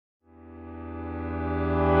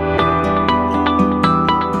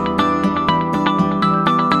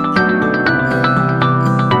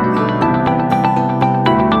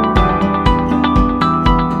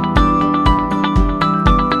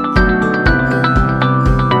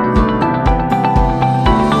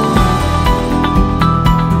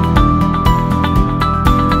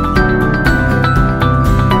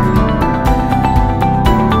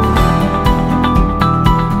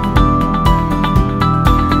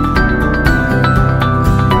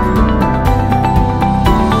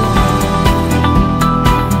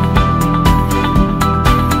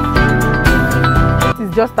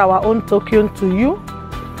is just our own token to you,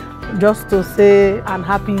 just to say an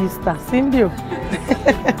happy Easter. Cindy.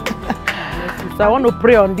 So I want to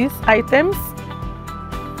pray on these items.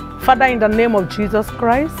 Father, in the name of Jesus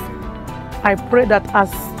Christ, I pray that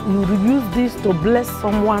as you use this to bless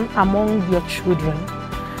someone among your children,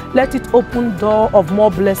 let it open door of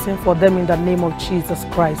more blessing for them in the name of Jesus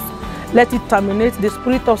Christ. Let it terminate the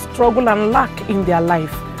spirit of struggle and lack in their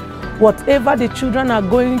life. Whatever the children are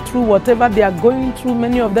going through, whatever they are going through,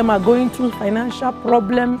 many of them are going through financial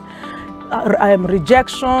problem,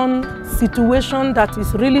 rejection, situation that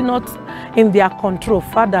is really not in their control.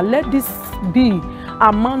 Father, let this be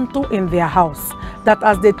a mantle in their house, that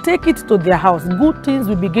as they take it to their house, good things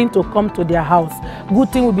will begin to come to their house. Good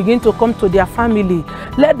things will begin to come to their family.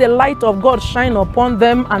 Let the light of God shine upon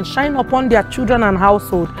them and shine upon their children and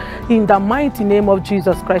household in the mighty name of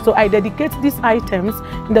Jesus Christ. So I dedicate these items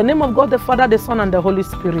in the name of God, the Father, the Son, and the Holy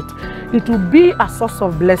Spirit. It will be a source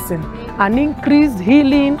of blessing, an increased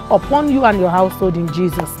healing upon you and your household in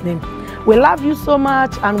Jesus' name. We love you so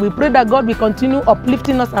much, and we pray that God will continue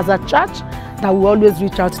uplifting us as a church, that we always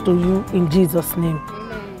reach out to you in Jesus' name.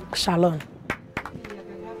 Amen. Shalom.